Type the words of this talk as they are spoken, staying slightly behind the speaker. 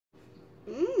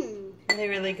Are they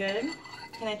really good?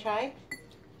 Can I try?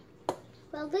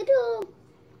 A little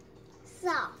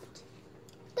soft.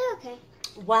 They're okay.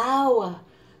 Wow,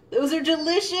 those are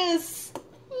delicious.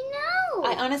 I know.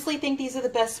 I honestly think these are the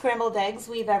best scrambled eggs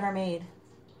we've ever made.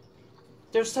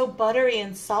 They're so buttery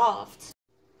and soft.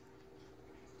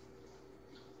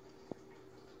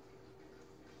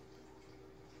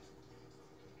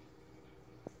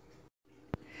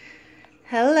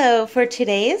 Hello, for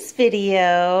today's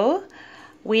video,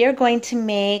 we are going to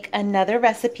make another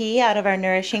recipe out of our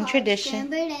Nourishing tradition.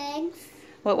 Scrambled eggs.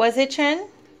 What was it, Trin?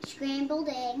 Scrambled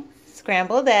eggs.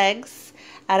 Scrambled eggs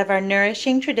out of our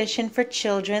Nourishing Tradition for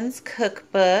Children's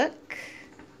cookbook.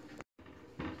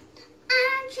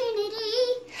 I'm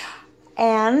Trinity.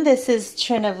 And this is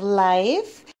Trin of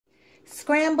Life.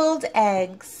 Scrambled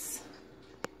eggs.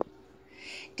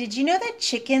 Did you know that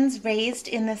chickens raised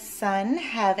in the sun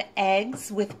have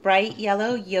eggs with bright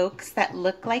yellow yolks that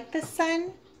look like the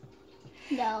sun?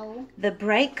 No. The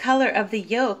bright color of the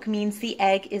yolk means the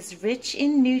egg is rich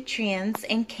in nutrients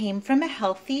and came from a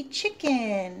healthy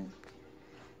chicken.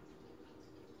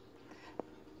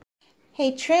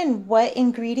 Hey Trin, what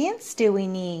ingredients do we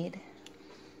need?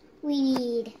 We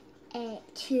need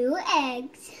 2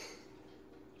 eggs,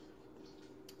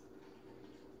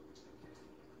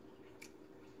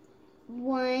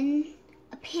 1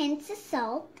 pinch of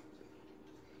salt,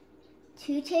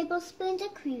 2 tablespoons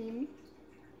of cream,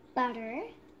 butter,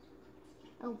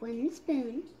 a wooden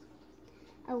spoon,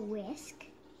 a whisk,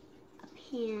 a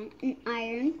pan, an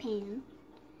iron pan,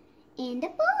 and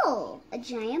a bowl, a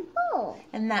giant bowl.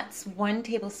 And that's 1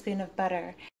 tablespoon of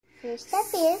butter. First step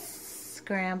is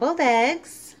scrambled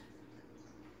eggs.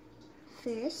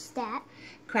 First step.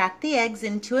 Crack the eggs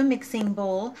into a mixing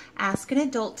bowl. Ask an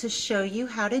adult to show you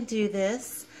how to do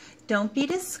this. Don't be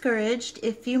discouraged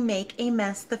if you make a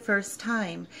mess the first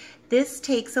time. This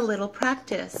takes a little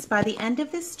practice. By the end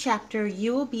of this chapter,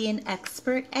 you will be an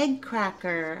expert egg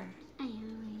cracker.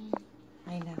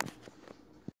 I know.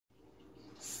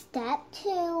 Step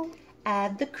 2.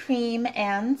 Add the cream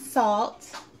and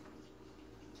salt.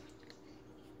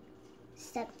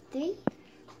 Step 3.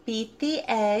 Beat the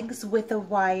eggs with a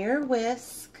wire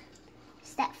whisk.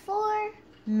 Step 4.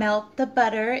 Melt the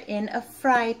butter in a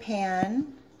fry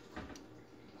pan.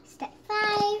 Step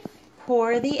 5.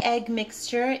 Pour the egg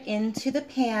mixture into the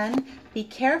pan. Be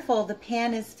careful, the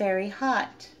pan is very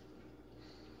hot.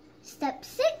 Step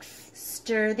 6.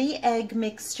 Stir the egg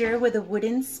mixture with a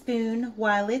wooden spoon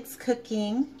while it's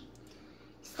cooking.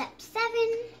 Step 7.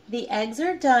 The eggs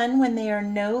are done when they are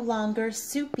no longer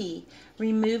soupy.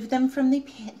 Remove them from the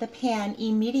pan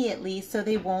immediately so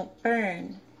they won't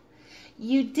burn.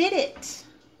 You did it!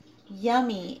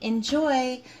 Yummy!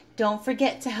 Enjoy! Don't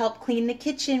forget to help clean the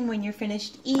kitchen when you're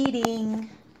finished eating.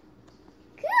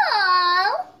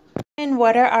 Go! And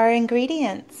what are our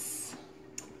ingredients?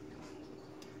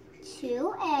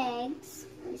 2 eggs.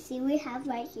 Let's see, we have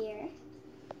right here.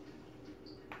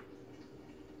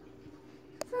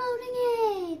 Floating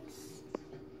eggs.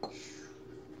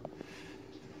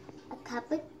 A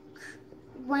cup of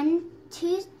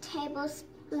 2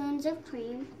 tablespoons of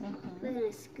cream. We're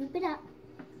gonna scoop it up.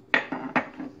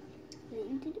 Put it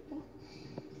into the bowl.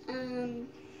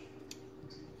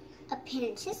 A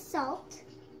pinch of salt.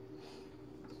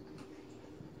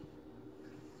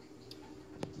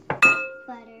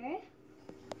 Butter.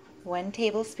 1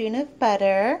 tablespoon of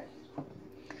butter.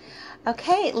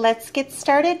 Okay, let's get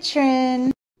started,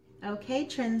 Trin. Okay,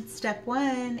 Trin, step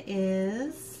 1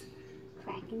 is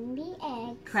Cracking the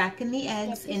eggs. cracking the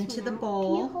eggs into the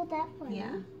bowl. Can you hold that for me?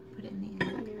 Yeah, put it in the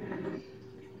egg.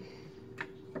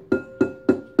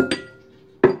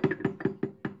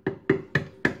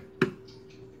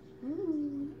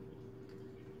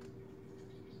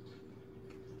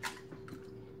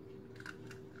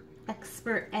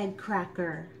 Expert egg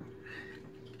cracker.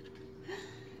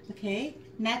 Okay,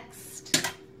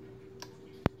 next.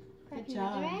 Good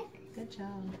job. Good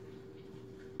job.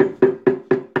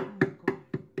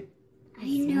 I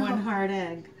know. 1 hard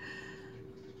egg.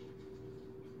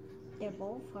 They're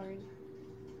both hard.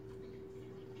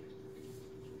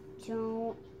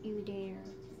 Don't you dare.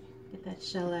 Get that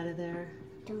shell out of there.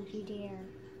 Don't you dare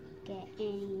get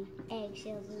any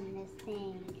eggshells in this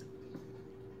thing.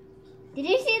 Did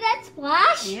you see that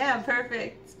splash? Yeah,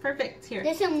 perfect. It's perfect. Here.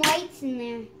 There's some whites in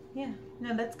there. Yeah,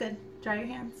 no, that's good. Dry your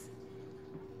hands.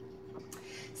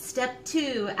 Step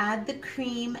 2, add the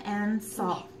cream and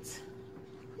salt.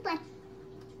 Hold on.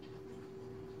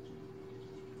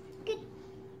 Good.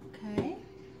 Okay.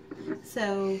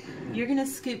 So you're going to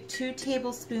scoop 2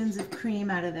 tablespoons of cream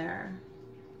out of there.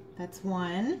 That's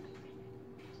 1.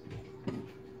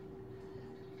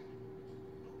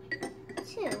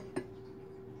 2.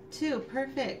 too.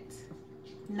 Perfect.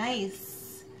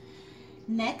 Nice.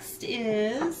 Next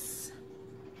is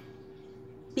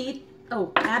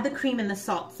add the cream and the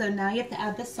salt. So now you have to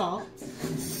add the salt.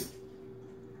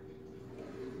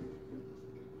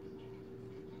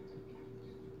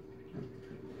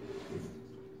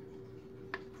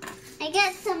 I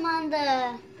got some on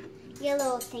the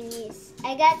yellow thingies.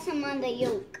 I got some on the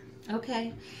yolk.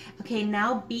 Okay. Okay,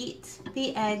 now beat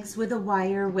the eggs with a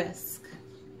wire whisk.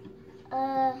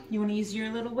 You want to use your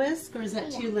little whisk, or is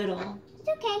that too little? It's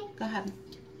okay. Go ahead.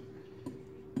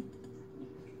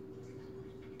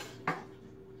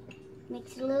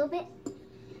 Mix it a little bit.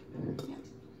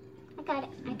 I got it.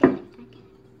 I got it.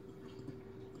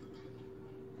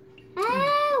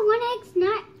 Ah, one egg's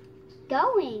not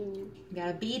going. You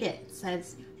gotta beat it. It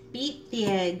says beat the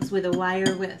eggs with a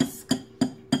wire whisk.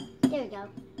 There we go.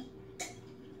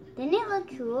 Didn't it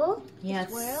look cool? Yeah,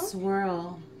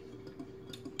 swirl.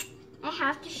 I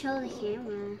have to show the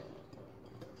camera.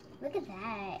 Look at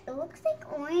that. It looks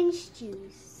like orange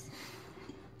juice.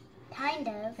 Kind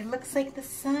of. It looks like the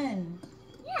sun.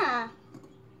 Yeah.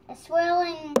 A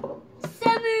swirling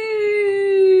sun.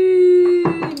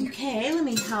 Okay, let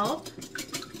me help.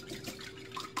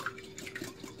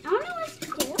 I don't know what to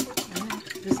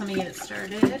do. Just let me get it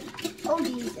started. Oh,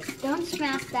 Jesus. Don't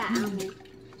smash that on me.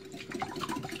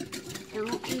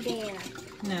 Don't you dare.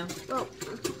 No. Oh,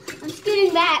 I'm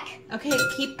scooting back. Okay,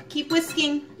 keep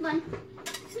whisking. Come on.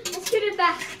 I scooted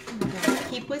back. Okay,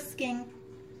 keep whisking.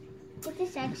 Put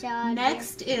this egg on.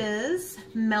 Next is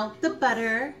melt the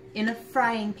butter in a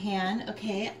frying pan.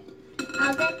 Okay.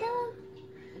 I'll get the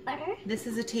butter. This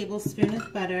is a tablespoon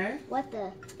of butter. What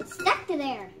the? It's stuck to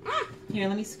there. Ah! Here,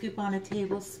 let me scoop on a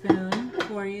tablespoon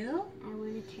for you. I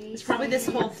want to taste It's probably it. this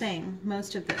whole thing,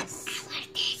 most of this. I want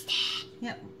to taste it.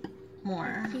 Yep.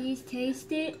 More. Please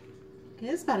taste it. Okay,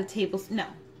 it's about a tablespoon. No.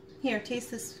 Here, taste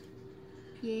this.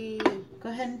 Yay. Go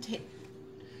ahead and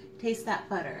taste that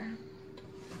butter.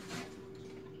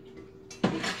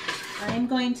 I'm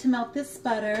going to melt this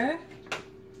butter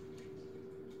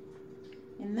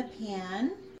in the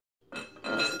pan.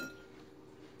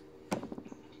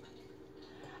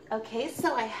 Okay,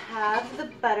 so I have the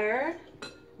butter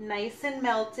nice and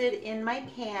melted in my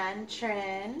pan,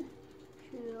 Trin.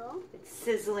 Cool. It's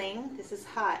sizzling. This is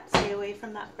hot. Stay away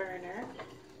from that burner.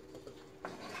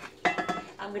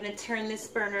 I'm going to turn this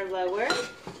burner lower.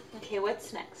 Okay,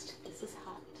 what's next? This is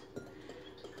hot.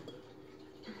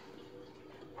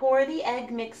 Pour the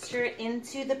egg mixture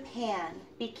into the pan.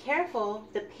 Be careful,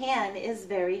 the pan is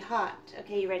very hot.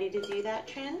 Okay, you ready to do that,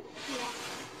 Trin? Yeah.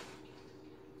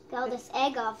 Get all this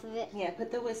egg off of it. Yeah,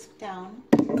 put the whisk down.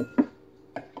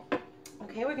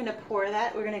 Okay, we're going to pour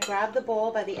that. We're going to grab the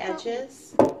bowl by the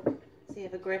edges so you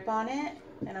have a grip on it,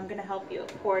 and I'm going to help you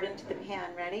pour it into the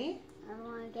pan. Ready? I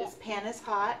want to get... This pan is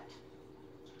hot.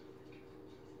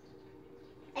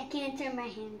 I can't turn my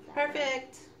hands out.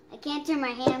 Perfect. I can't turn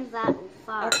my hands out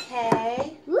far.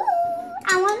 Okay. Woo!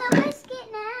 I want to whisk it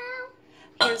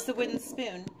now. Here's the wooden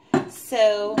spoon.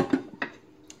 So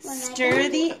stir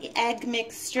the egg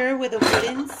mixture with a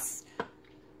wooden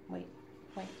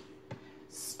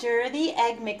Stir the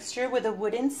egg mixture with a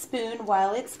wooden spoon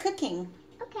while it's cooking.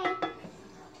 Okay.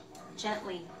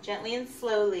 Gently, gently and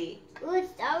slowly. Ooh,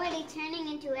 it's already turning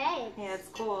into eggs. Yeah, it's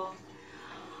cool.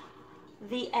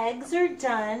 The eggs are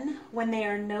done when they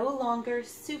are no longer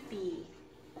soupy.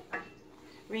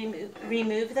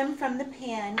 Remove them from the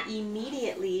pan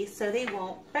immediately so they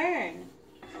won't burn.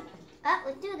 Oh,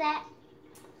 let's do that.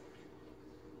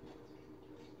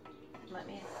 Let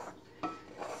me. So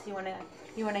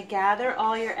you want to gather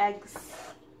all your eggs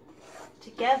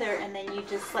together, and then you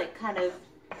just like kind of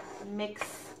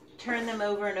turn them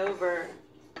over and over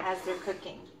as they're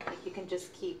cooking. Like you can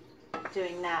just keep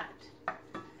doing that.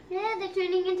 Yeah, they're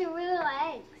turning into real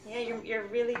eggs. Yeah, you're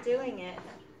really doing it.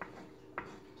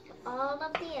 All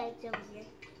of the eggs over here.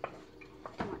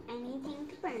 Don't want anything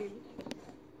to burn.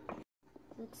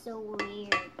 Looks so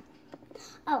weird.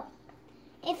 Oh,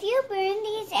 if you burn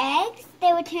these eggs,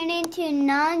 they would turn into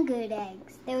non-good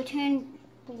eggs. They would turn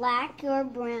black or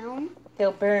brown.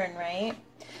 They'll burn, right?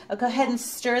 Oh, go ahead and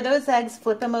stir those eggs.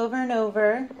 Flip them over and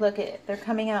over. Look at it. They're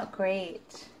coming out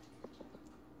great.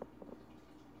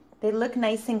 They look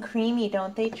nice and creamy,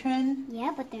 don't they, Trin?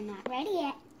 Yeah, but they're not ready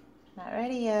yet. Not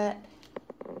ready yet.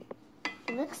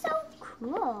 It looks so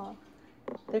cool.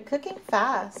 They're cooking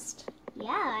fast.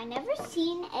 Yeah, I never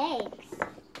seen eggs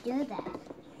do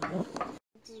that.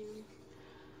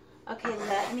 Okay,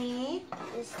 let me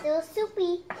It's still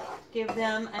soupy. give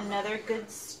them another good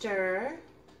stir.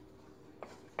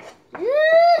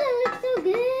 Ooh, that looks so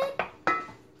good.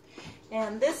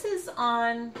 And this is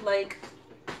on like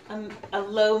a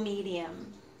low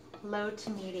medium. Low to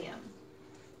medium.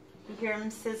 You hear them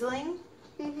sizzling?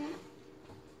 Mm-hmm.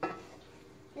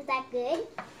 Is that good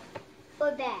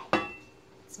or bad?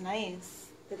 It's nice.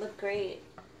 They look great.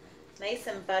 Nice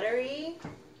and buttery.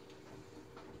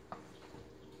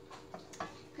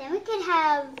 Then we could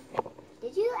have,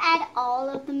 did you add all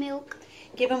of the milk?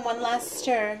 Give them one last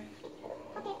stir.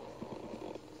 Okay.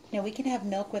 Now we can have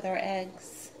milk with our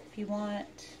eggs if you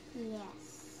want.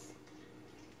 Yes.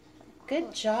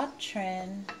 Good job,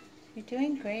 Trin. You're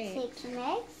doing great. Take some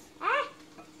eggs. Ah!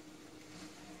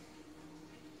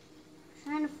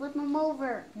 Trying to flip them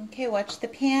over. Okay, watch the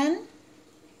pan.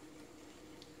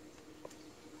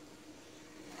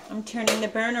 I'm turning the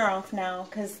burner off now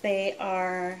because they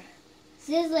are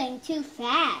Sizzling too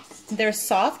fast. they're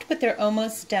soft, but they're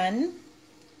almost done.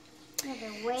 Yeah,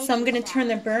 they're way So I'm too going to fast. turn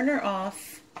the burner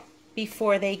off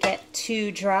before they get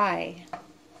too dry.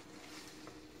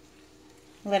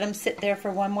 Let them sit there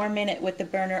for one more minute with the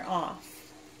burner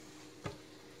off.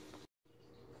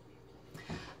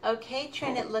 Okay,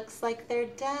 Trin, it looks like they're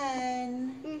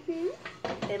done.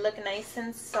 Mm-hmm. They look nice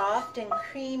and soft and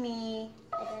creamy.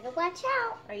 I better watch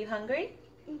out. Are you hungry?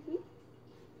 Mm-hmm.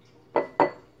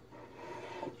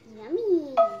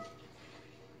 Yummy.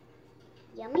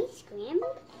 Yummy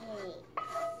scrambled eggs.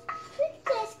 We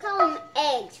could just call them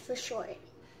eggs for short.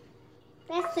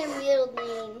 That's their middle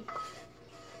name.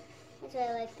 That's what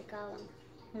I like to call them.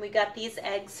 We got these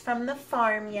eggs from the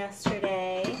farm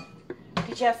yesterday.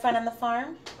 Did you have fun on the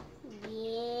farm?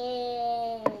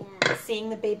 Yeah. Seeing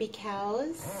the baby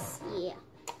cows? Yeah.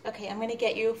 Okay, I'm going to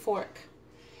get you a fork.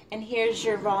 And here's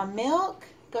your raw milk.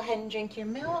 Go ahead and drink your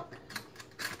milk.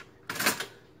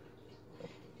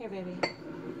 Here, baby.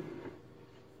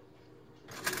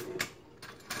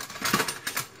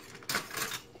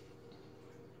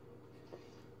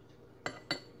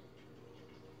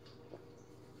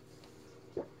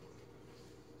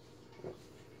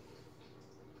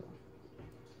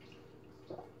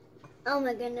 Oh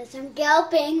my goodness, I'm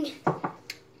gulping.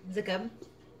 Is it good?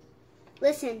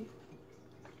 Listen.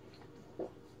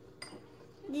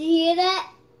 Did you hear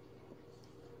that?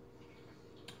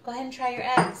 Go ahead and try your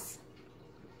eggs.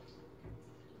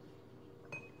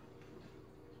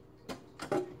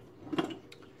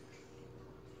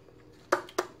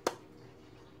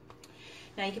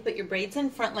 Now you can put your braids in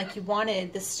front like you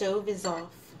wanted. The stove is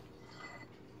off.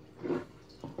 But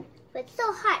it's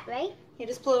still hot, right? You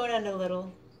just blow it on a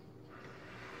little.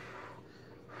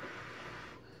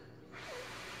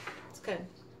 It's good.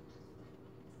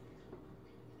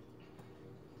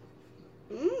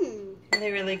 Mmm. Are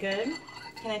they really good?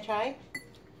 Can I try?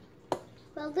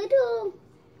 A little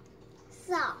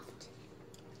soft.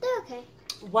 They're okay.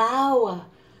 Wow,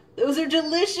 those are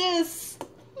delicious.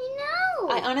 I know.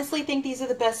 I honestly think these are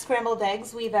the best scrambled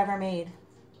eggs we've ever made.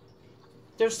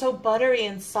 They're so buttery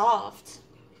and soft.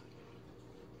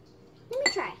 Let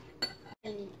me try.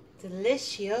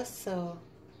 Delicioso.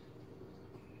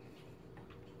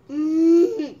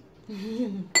 Mmm.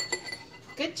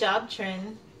 Good job,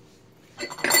 Trin.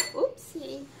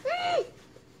 Oopsie.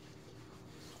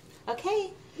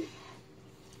 Okay.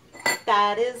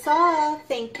 That is all.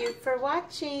 Thank you for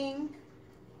watching.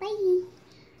 Bye.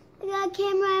 I got a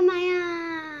camera in my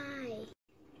eye.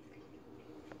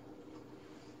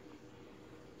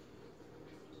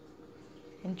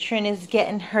 And Trin is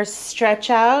getting her stretch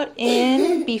out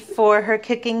in before her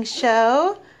cooking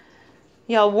show.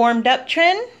 Y'all warmed up,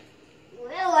 Trin?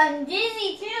 Well, I'm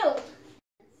dizzy too.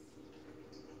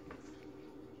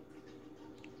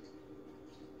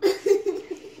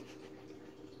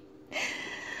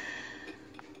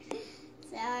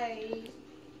 Sorry.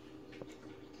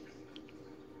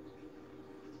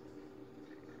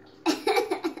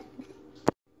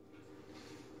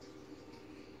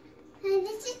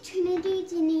 This is Trinity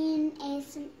Janine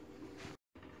ASM.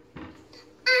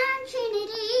 I'm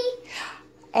Trinity.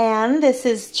 And this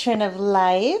is Trin of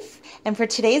Life. And for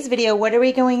today's video, what are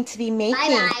we going to be making?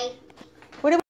 Bye bye.